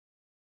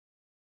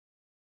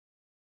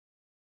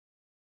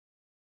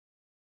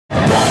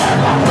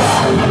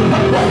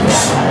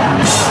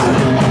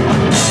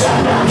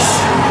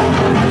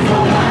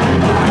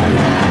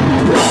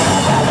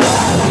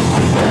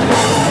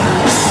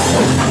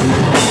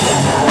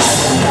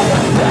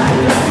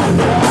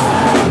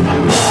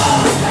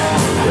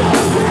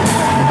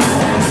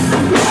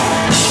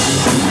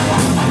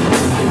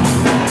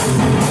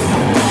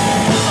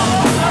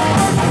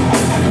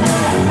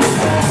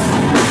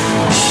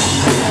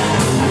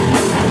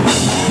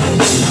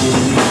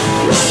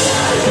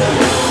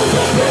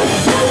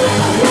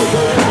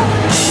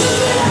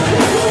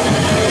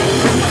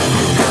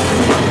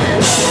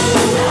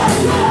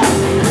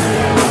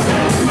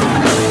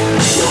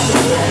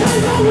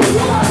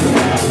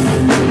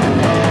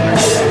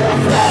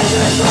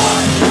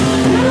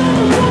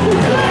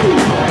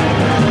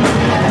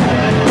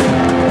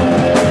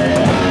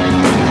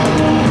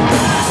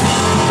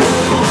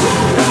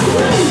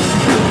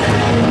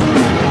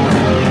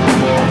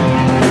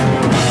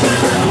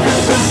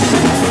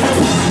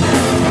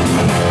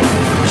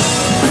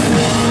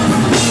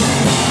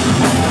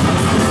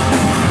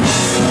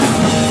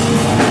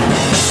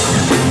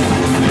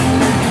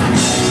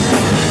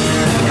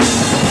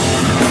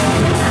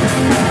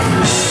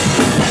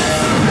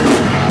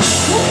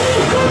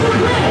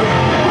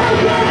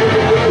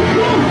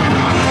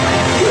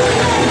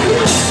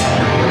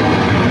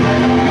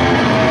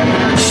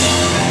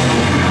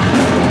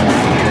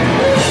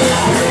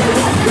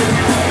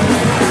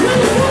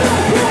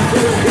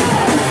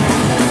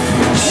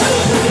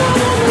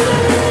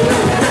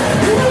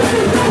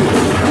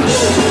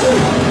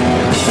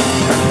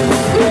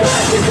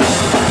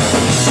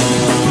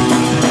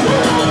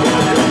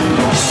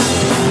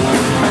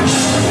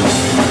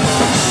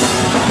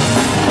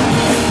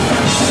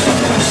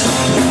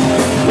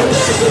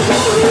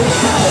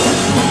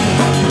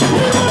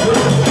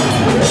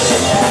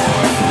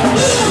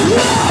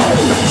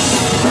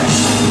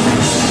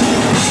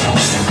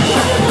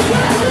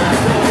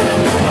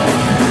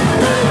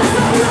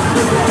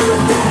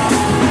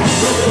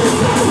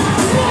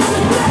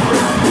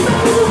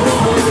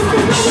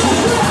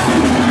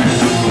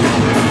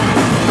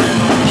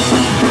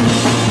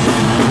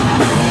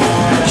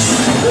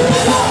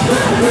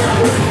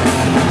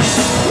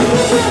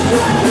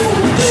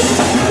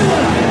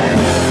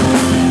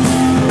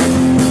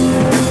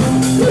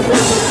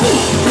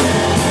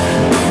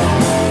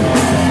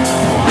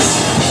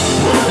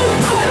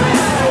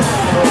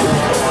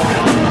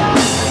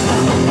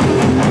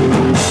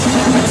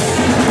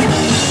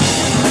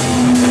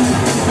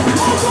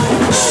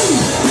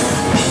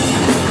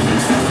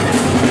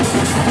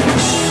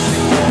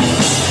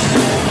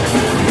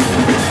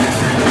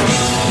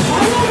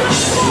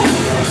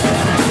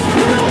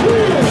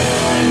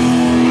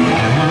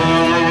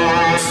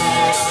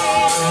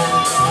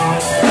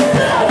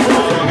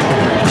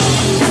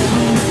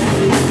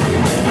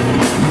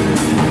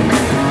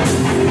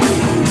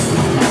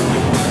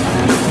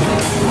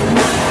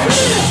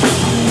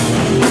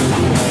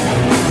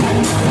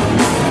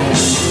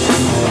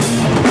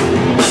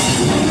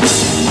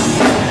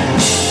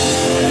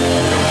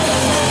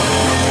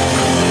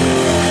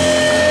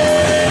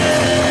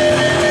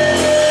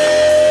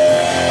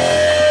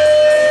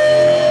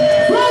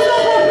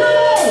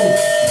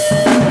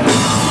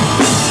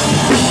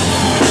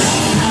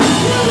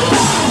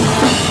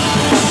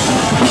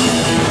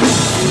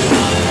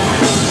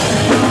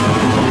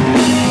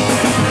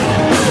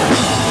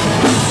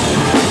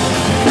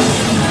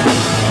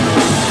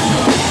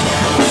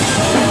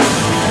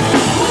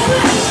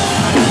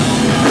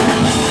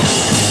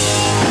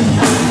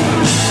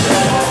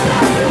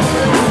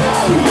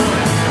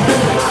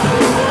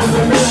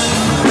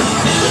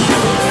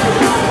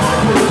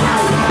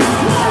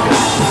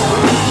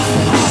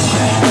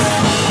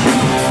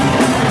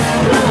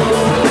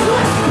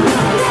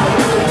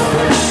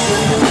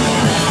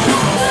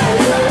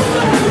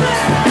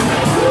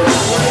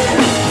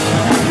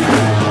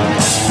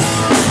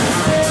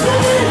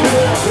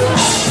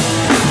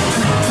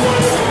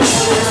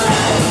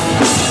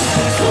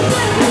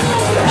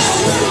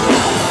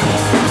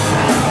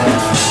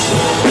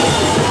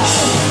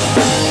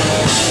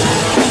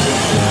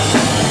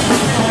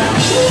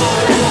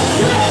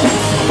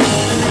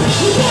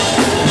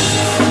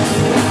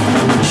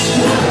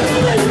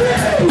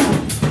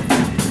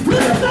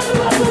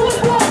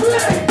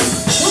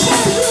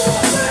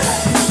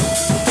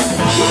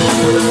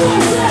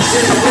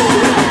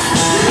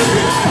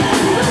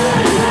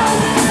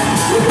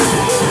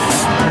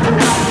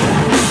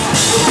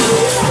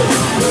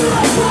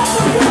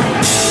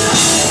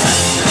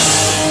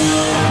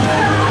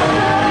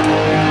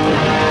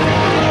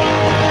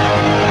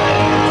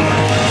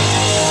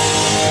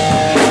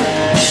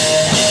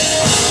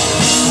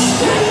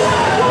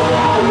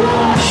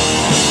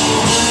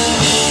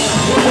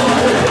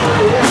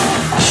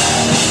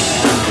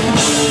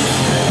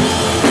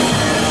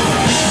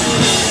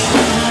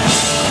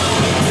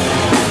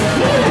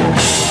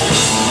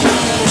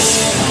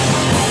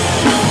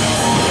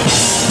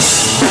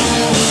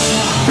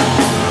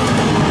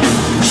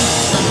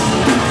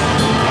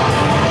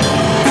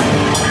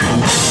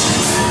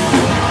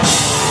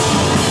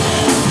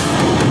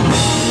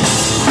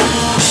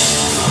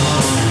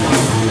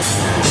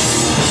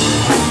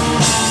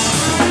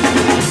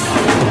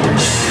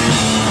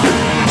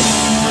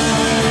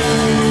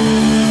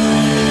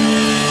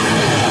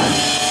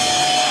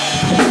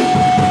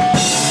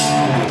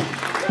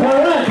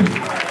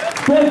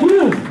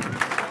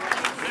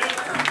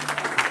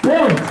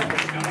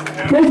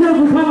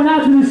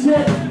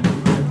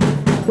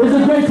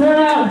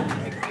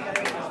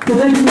So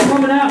thank you for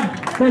coming out.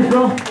 Thanks,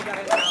 bro.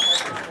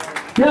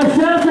 Yeah,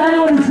 shout out to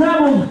anyone who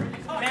traveled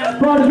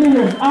far to be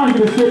here. I don't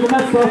give a shit, but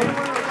that stuff.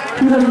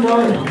 Who doesn't know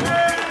it?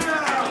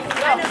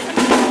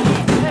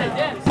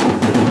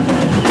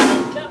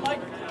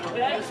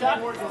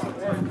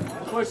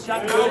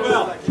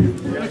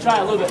 Let me try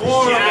a little bit.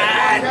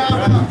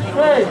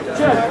 Hey,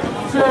 check.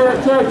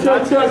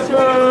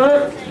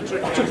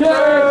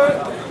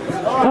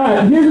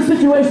 Alright, here's the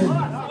situation.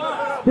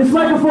 This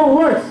microphone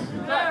works,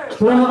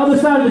 but on the other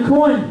side of the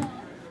coin,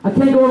 I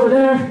can't go over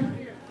there.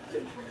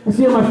 I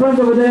see all my friends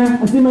over there.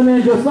 I see my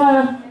man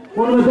Josiah,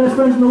 one of my best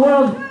friends in the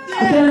world. I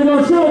can't even go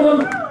and chill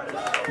with him.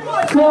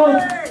 So,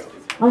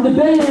 I'm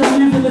debating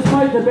on using this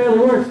mic that barely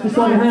works just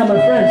so I can hang out with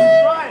my friends.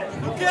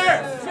 Who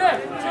cares?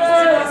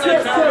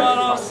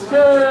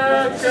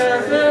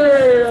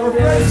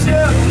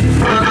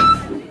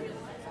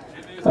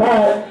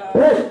 Alright,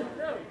 hey.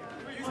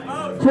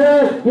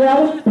 Check, yeah,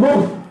 hold.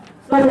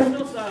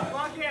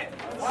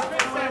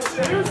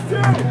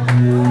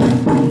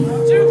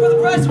 Two for the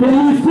press. Can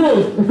you use two?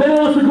 If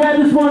anyone wants to grab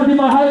this one and be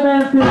my hype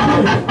man, feel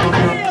free.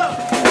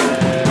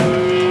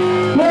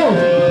 Go!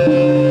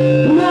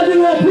 We gotta do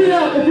that beat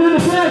up. If you're in the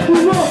back, we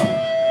will.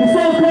 The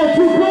song's called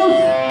Too Close,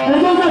 and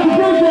it goes out to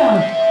breakdown.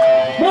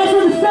 Most of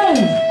the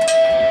stage.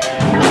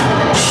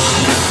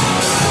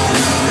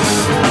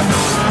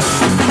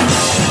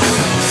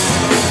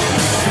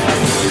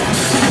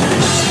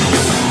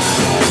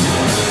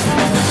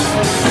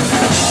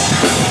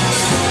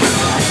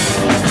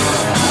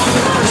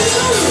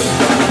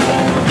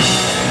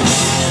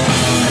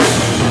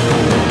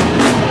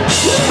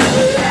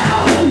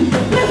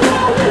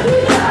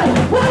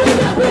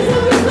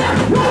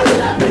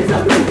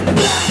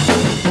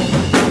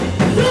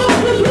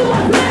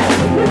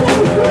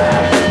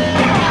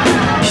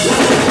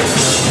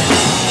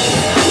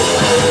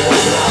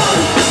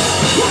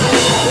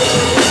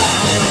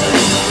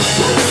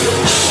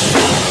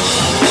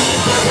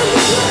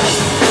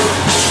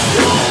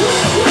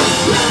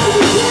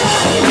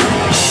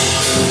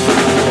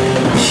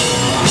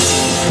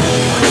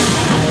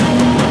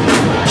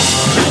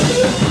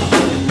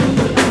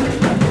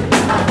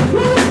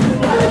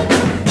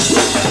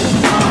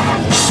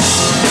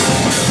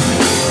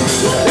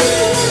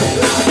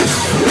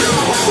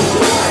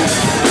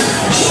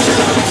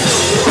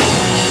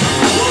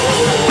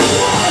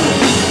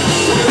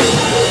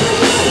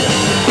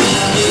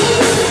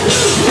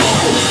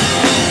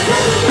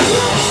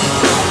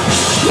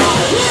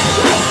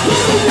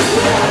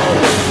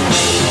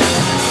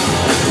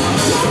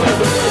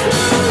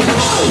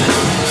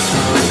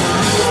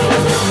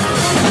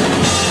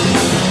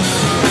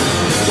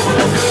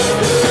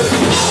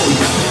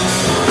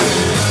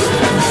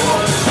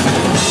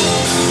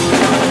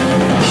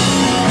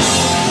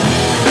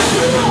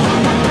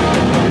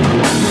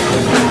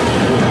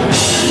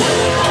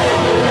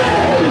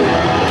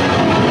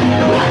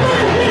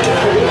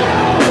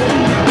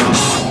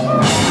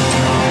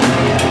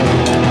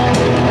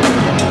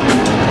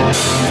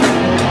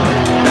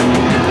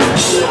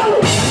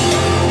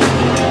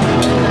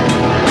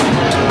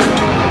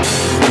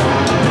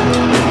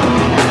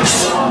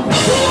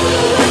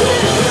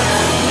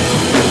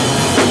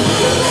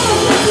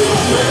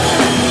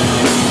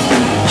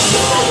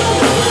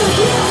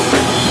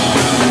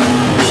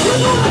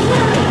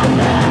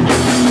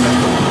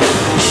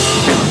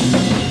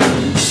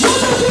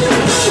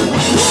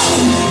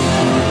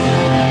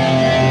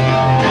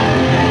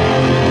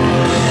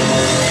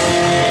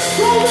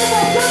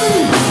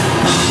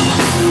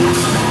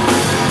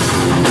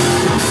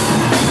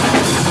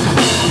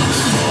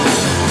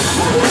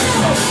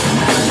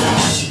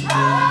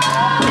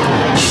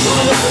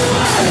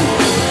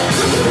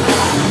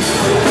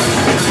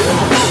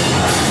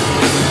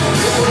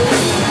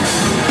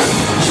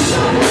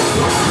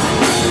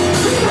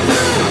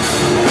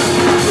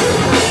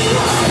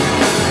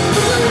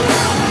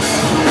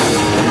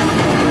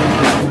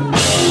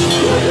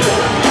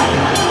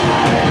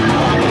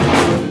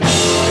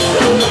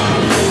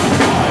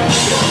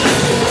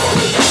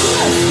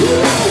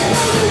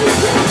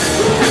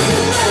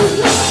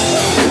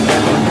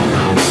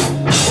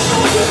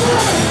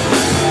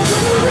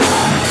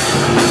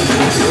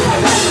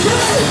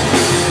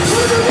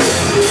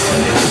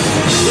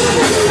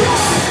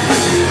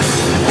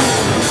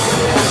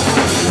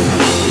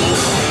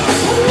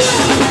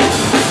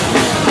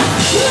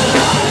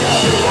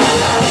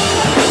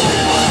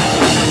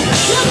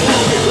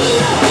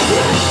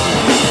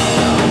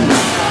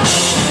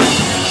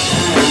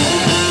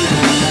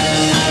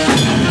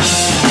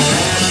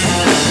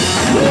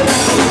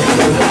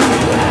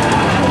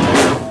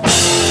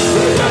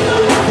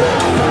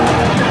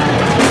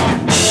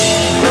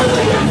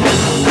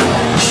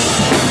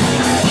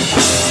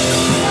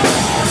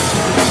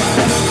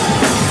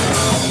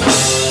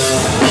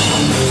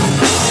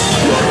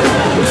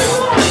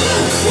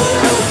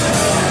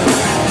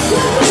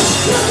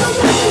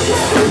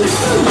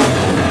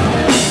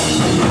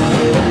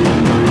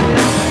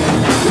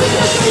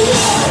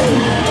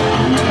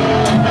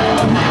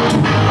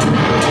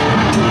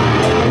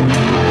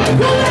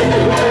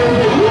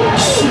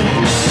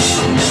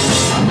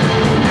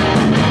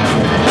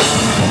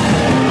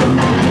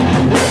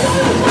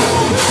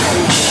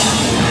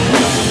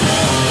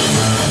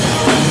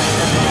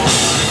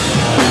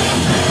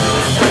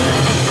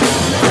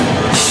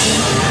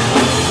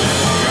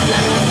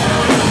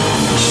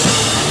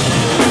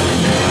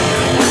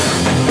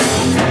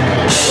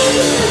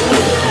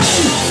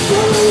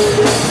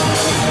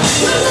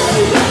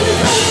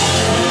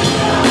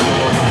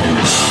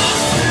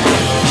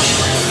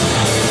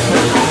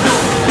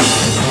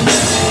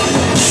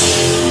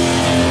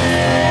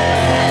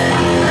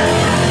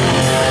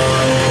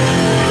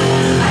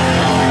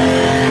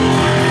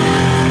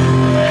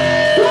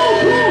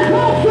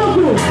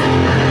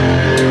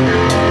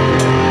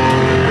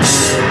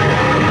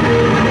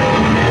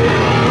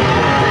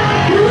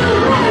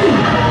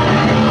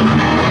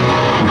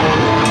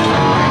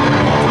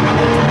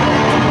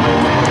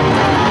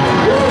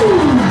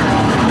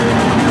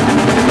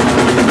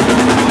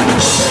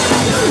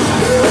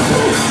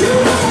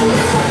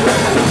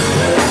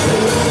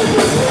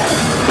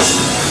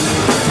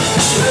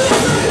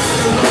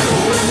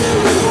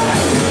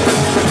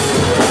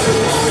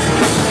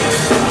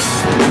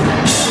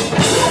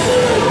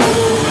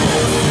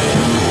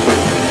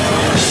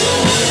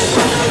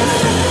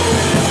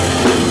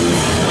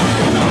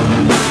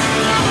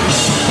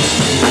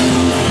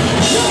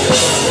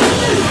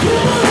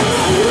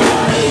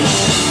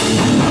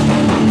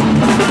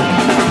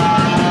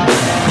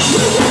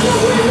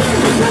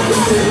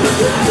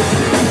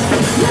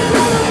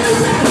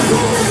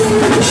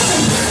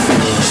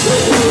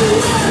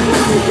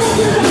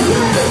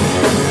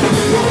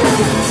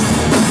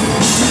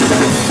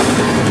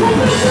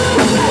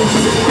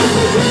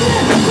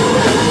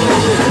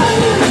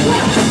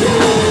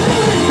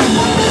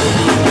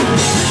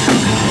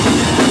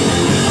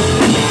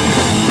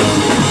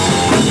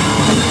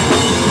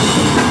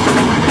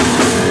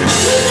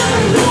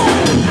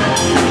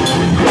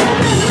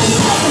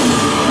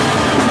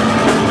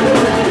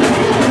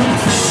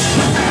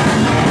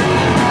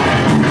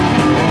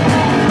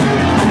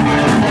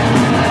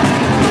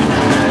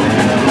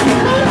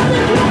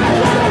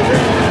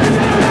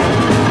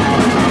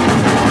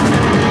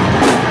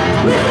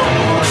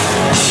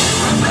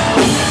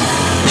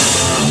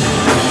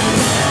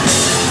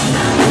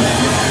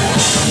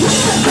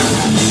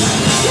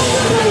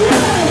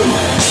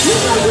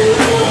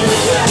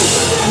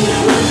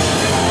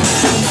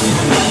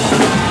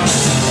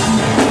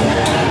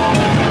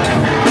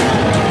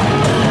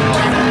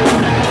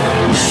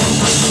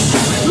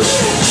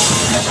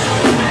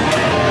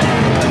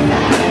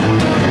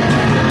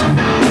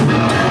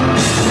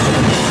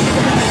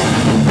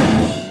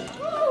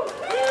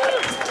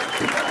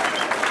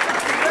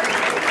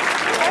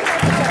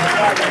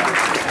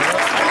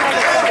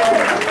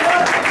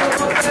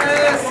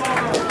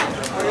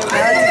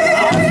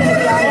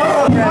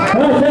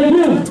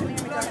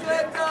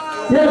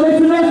 Yeah, make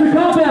some noise for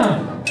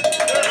Compound.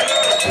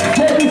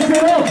 Take this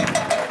shit up.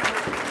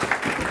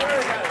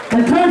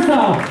 And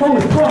Turnstile.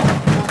 Holy fuck.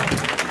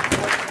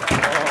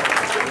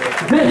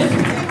 This.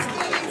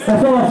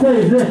 That's all I say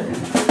is this.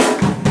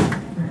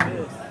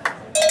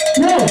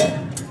 Yo.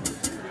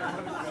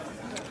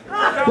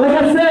 Like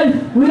I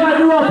said, we got a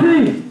new LP.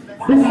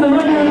 This is the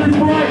record release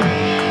for it.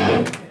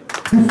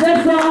 This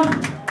next song,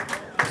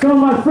 some of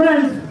my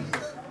friends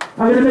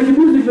are going to make a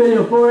music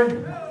video for it.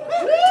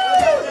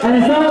 And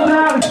it's all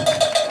about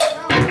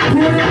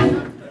killing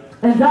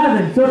and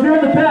diving. So if you're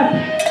in the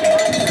back,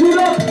 scoot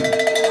up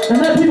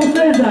and let people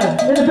say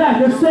that. In the back,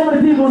 there's so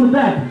many people in the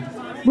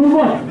back. Move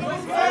up.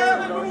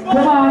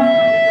 Come on.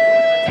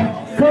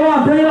 Come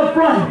on, bring it up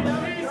front.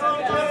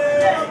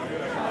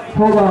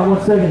 Hold on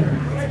 1 second.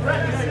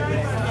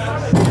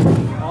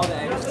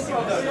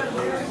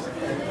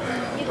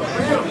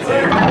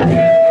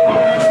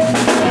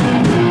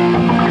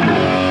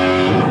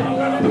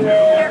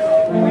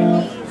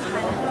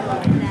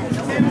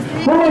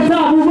 One more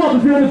time, move up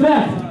if you're in the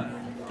back.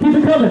 Keep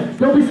it coming.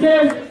 Don't be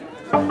scared.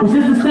 It's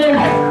just a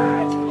stage.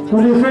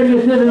 Don't be afraid to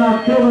get driven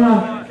off, driven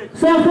off.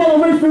 Song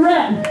called Race the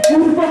Rat.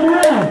 Move the fuck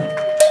around.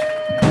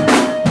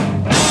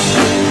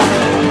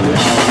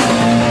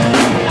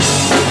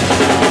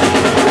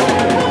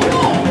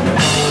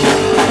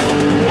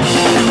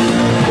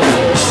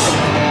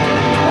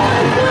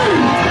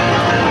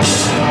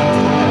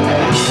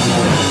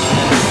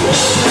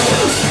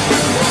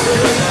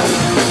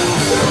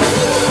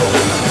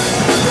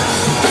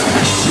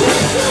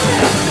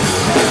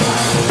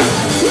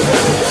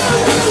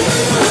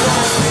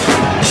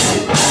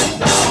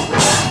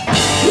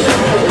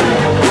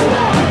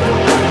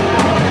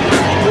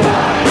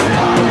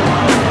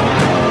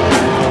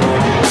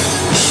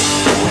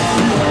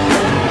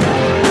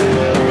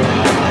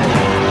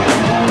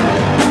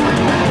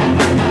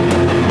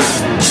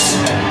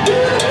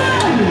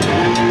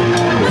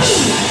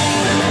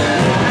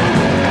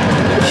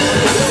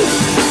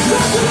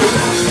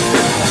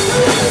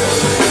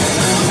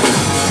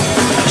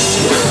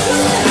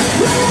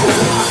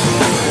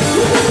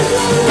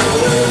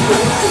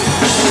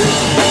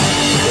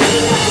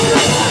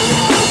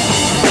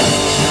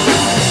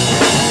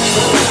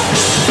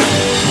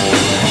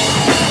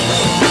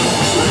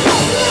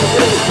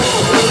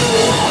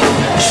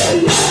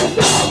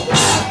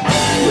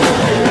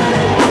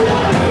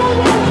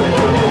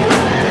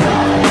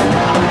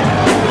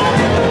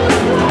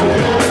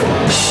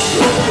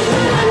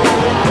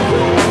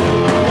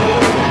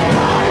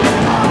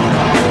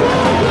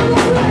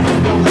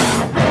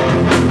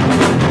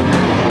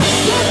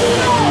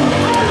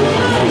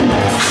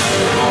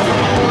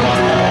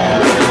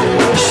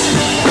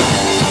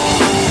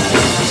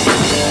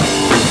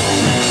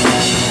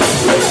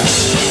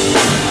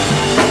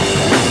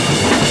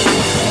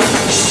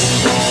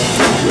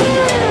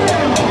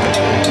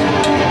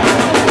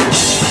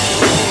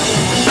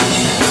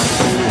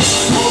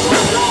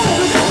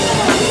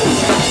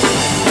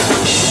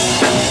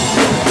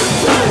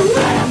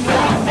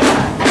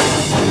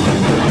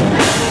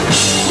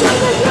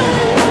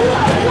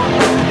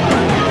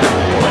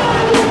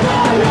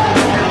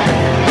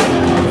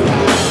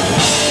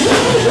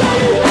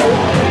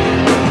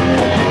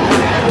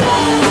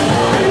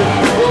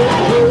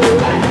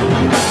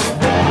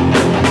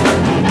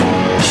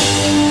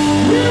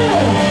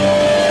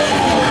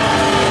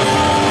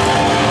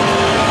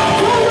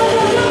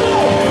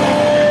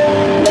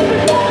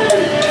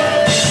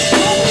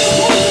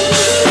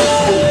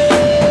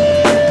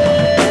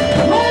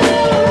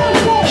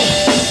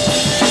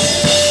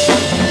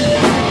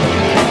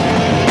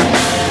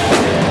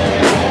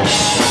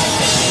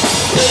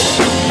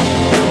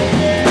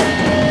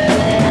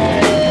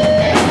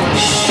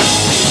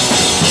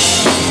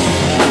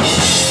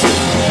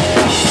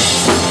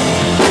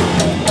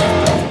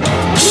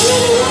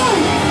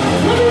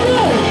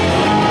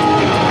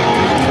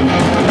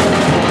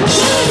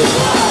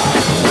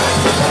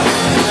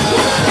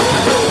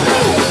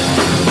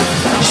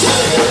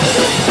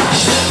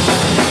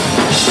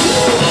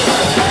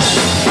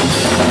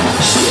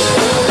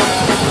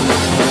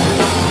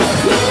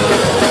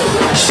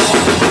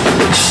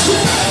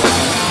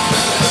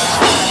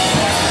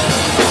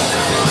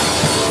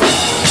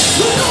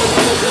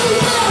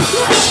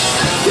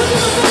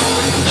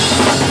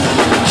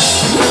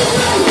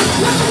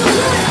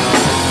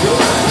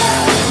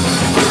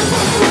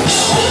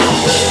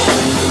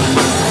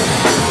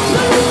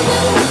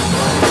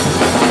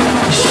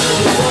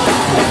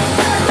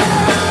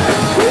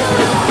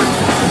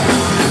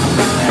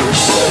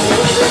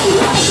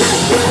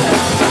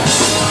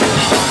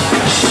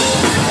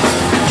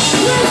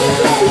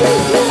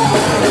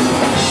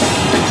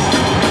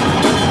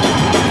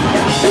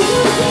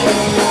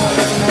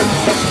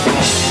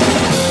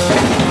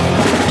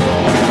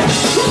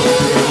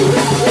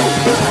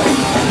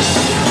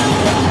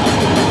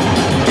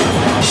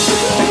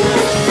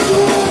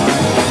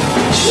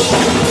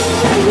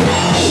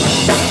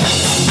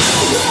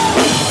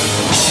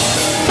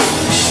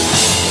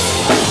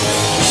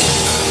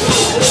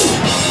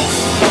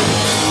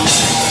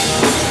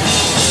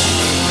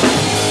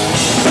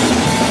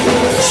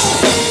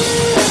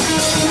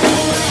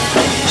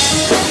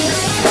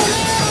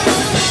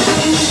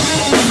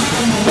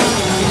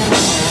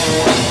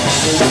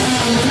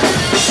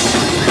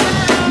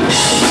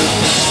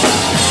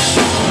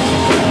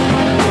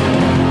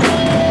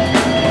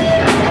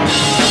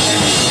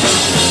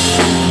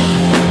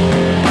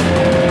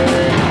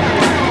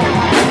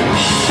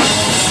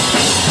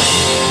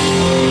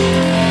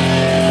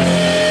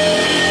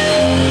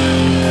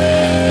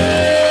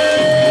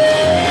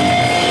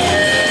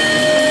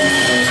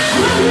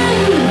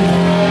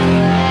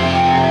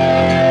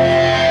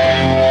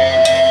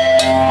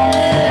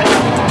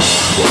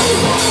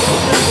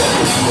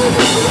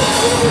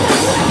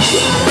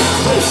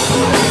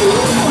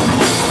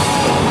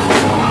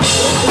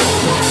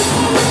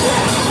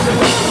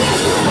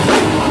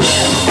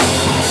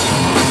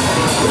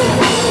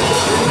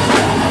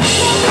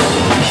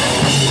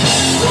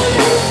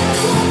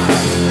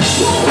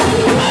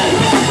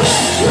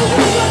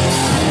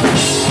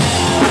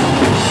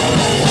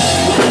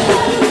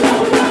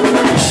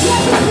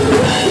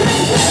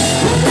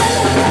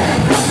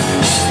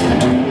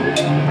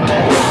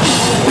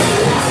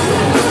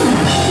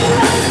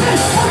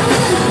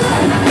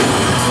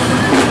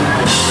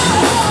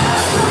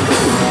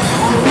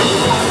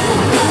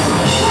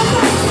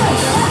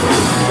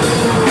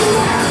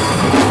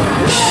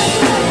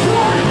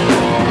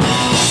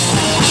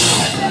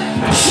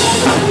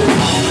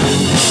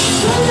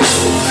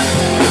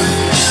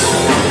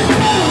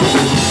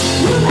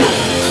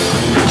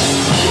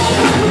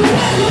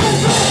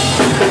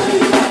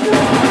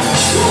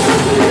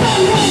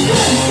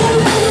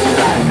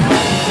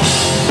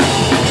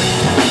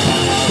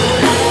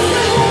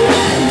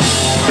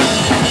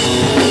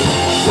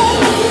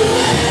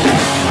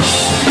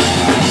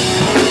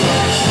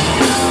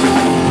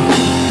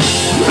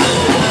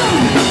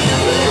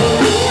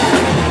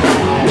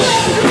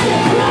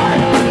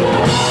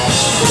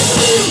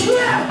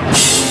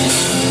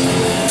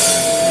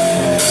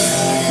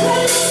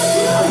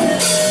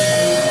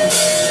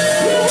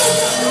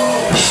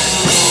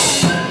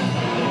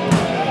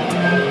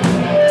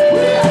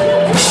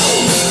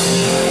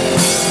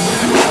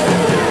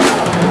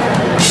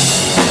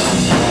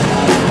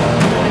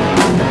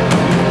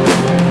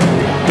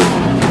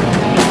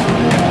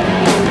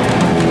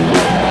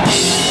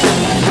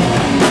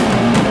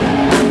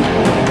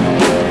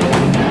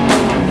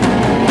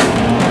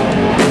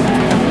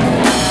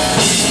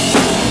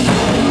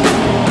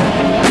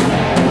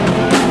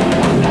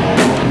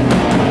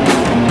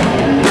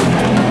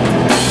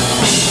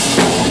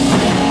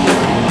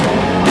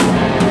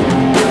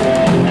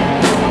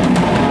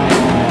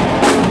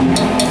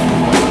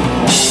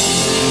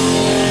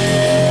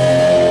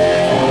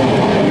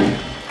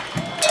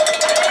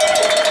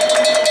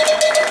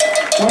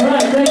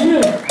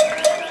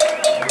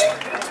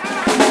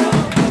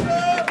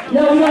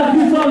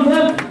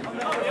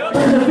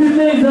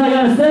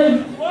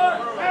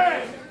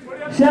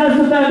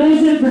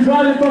 foundation for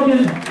driving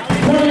fucking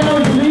 20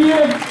 hours to be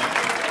here.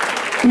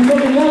 We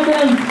fucking love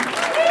them.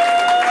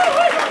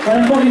 And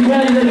I'm fucking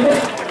glad you did it.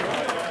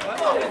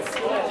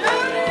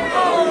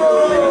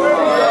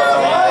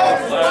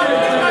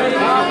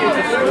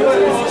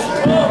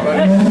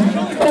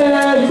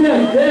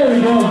 There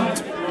we go.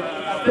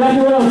 Back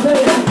to what I was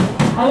saying.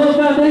 I love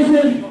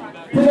foundation.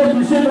 Pick up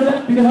some shit for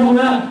them. You can help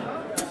them out.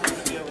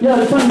 Yeah,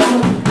 the fun.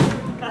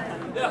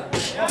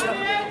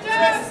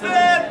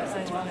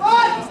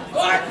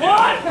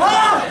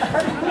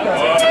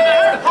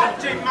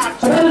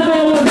 Another thing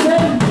I want to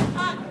say,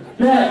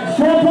 that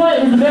Strongpoint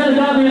is the band that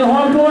got me into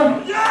hardcore.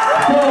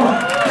 So,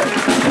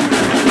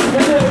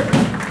 if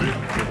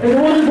it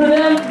wasn't for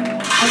them,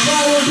 I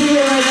probably wouldn't be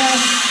here right now.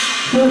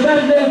 So the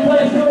fact that they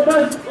play show with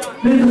us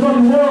means the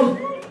fucking world.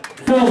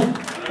 So,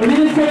 if you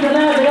didn't check it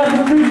out, they got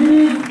some free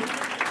CDs.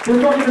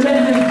 They're fucking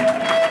amazing.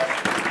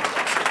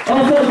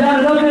 Also, down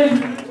and nothing,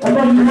 I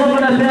fucking love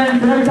that band.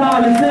 So every time I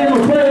can sing or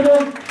play with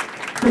them,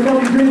 the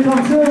fucking dream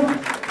come true.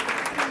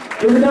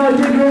 Even though I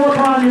did grow up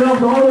on, the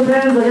older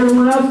bands like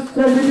everyone else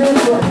says we do,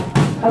 but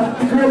I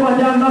grew up on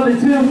down and nothing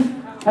too.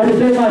 I had to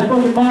beg my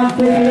fucking mom to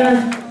take me there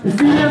to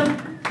see them.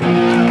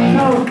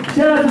 So,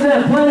 shout out to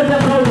them. Playing at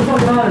that was a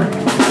fucking honor.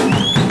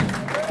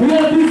 We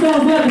got a few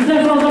songs left. The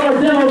next song's on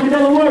our demo. If you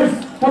know the words,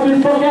 help me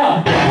the fuck out.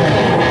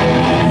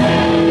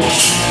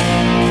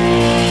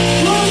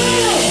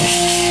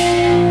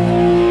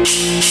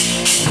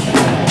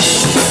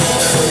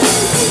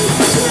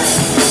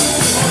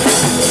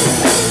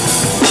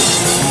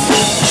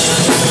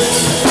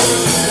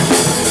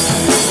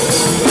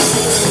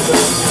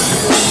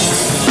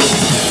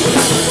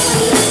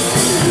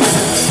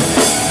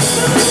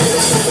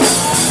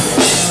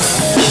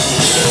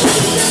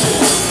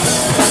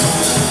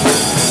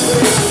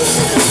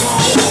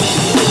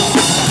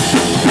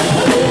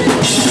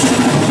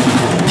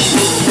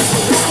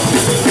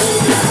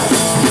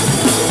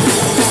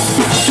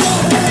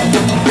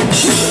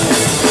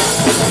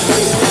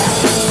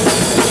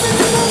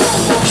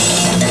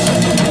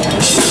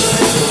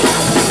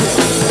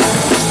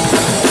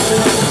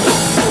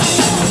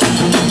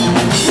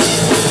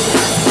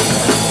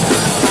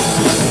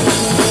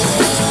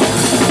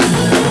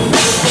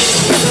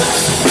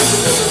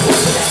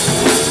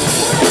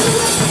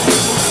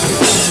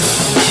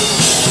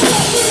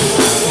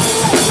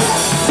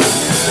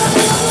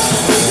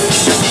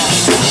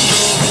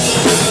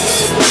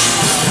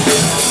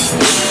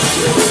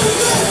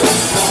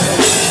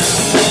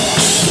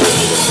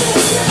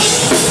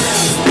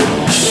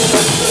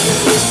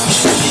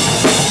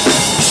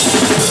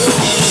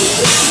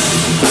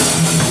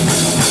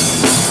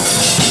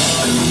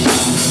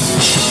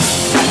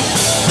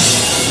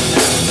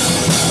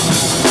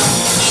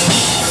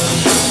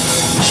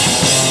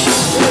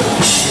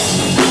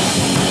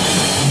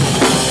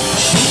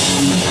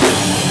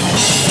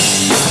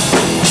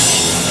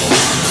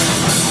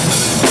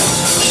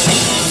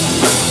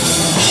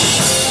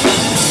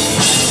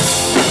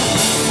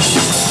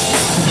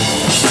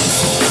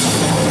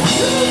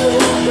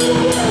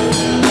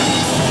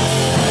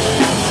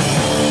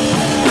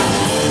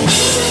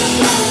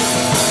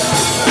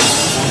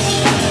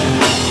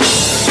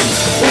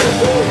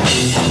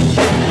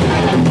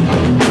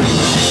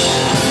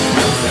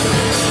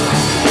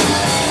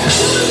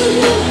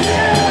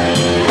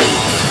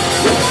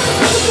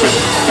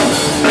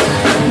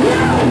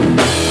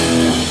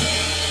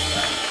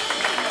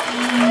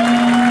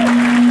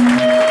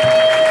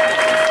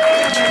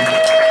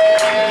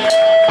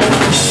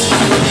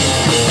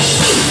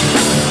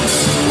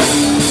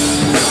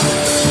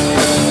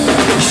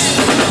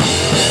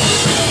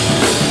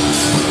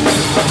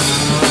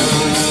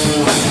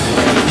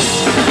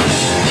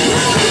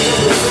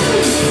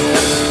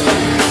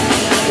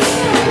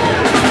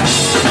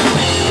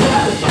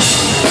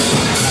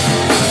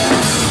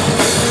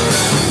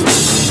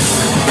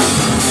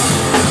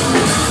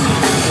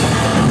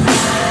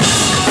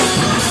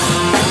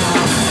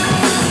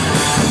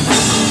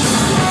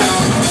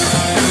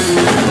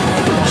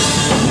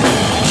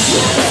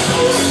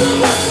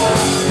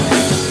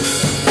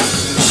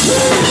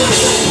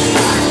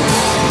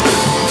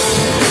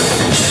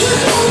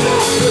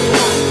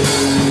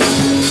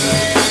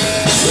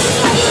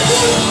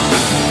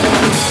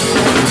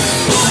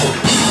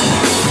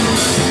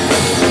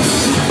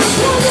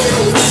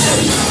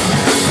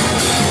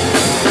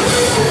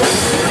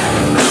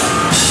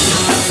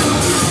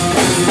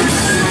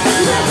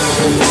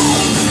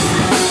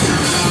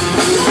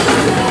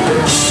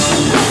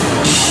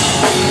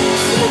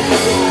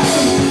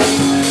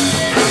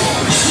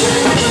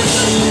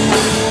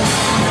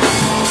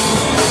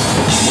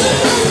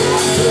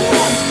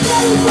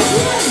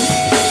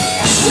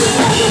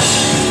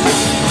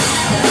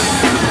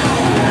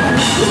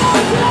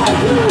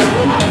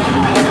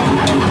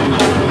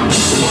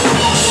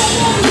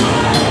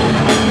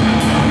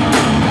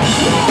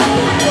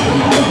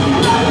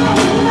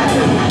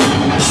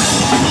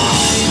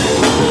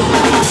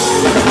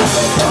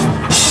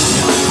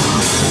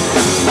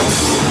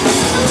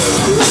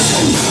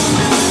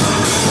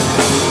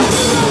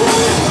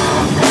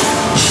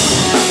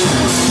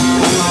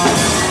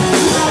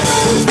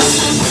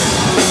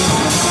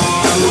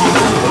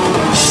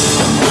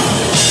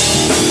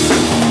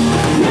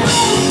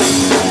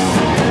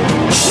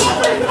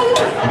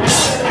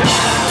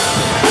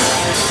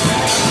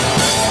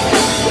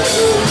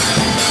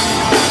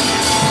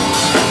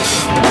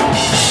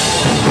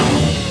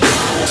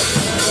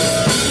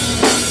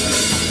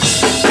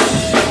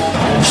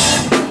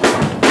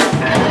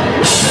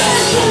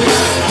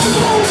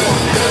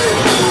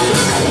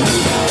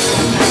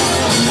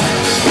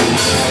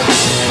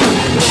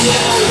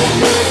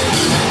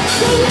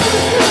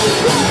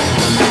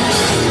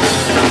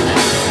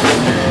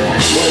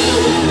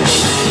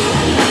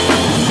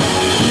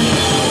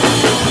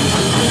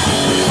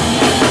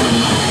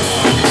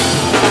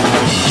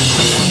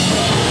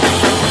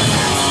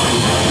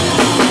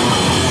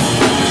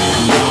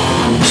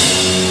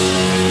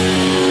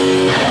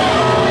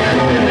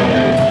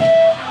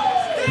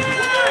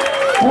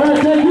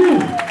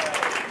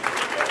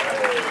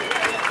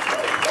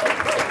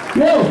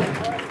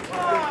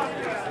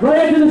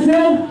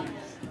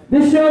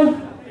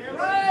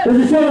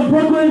 There's a show in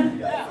Brooklyn.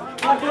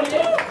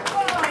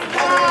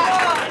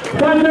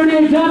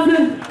 538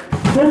 Johnson.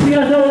 Most of you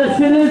guys know what that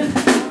shit is.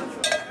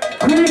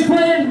 Cream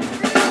playing.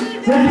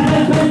 There's a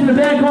band playing in a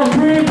band called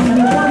Cream, and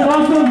they're fucking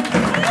awesome.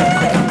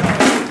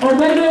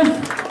 Omegas,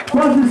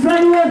 Boston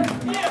Strangler.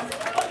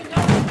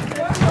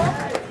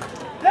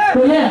 So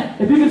yeah,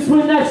 if you can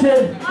swing that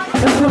shit,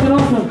 that's fucking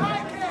awesome.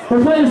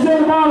 We're playing a show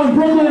tomorrow in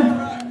Brooklyn.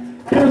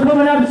 You're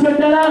coming out to check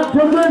that out,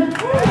 Brooklyn.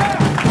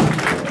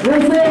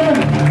 Right there,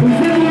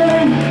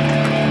 Incendiary,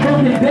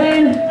 fucking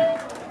Bane,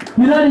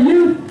 United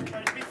Youth,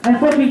 and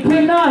fucking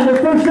King 9, their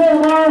first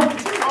show tomorrow. I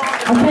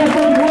can't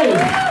fucking wait.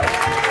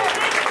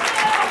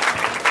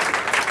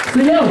 So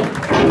yo,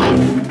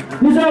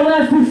 these are our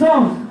last two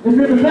songs. If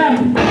you're in the back,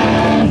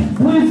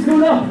 please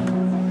scoot up.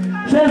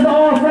 Shout out to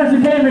all our friends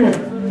who came here.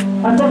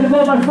 I fucking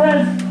love my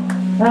friends,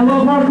 and I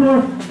love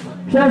hardcore.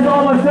 Shout out to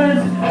all my friends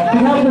who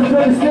helped us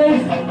play the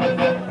stage.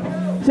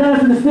 Shout out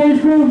to the stage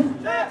crew.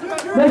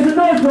 Make some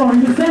noise for them.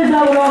 You can stage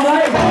that one all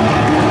night.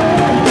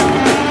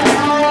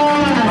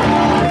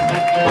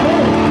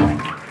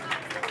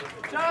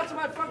 Shout out to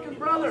my fucking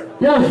brother.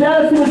 Yo,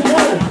 shout out to his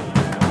brother.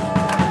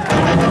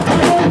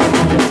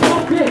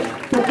 Fuck it.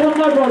 So fuck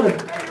my brother.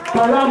 So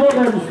I round over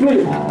on the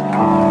street.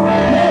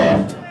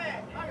 Yeah.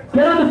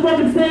 Get on the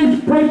fucking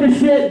stage, break this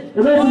shit.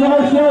 The rest of the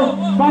whole show,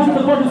 bounce on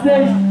the fucking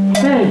stage.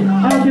 Hey,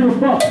 I don't give a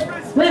fuck.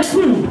 Let's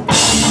move.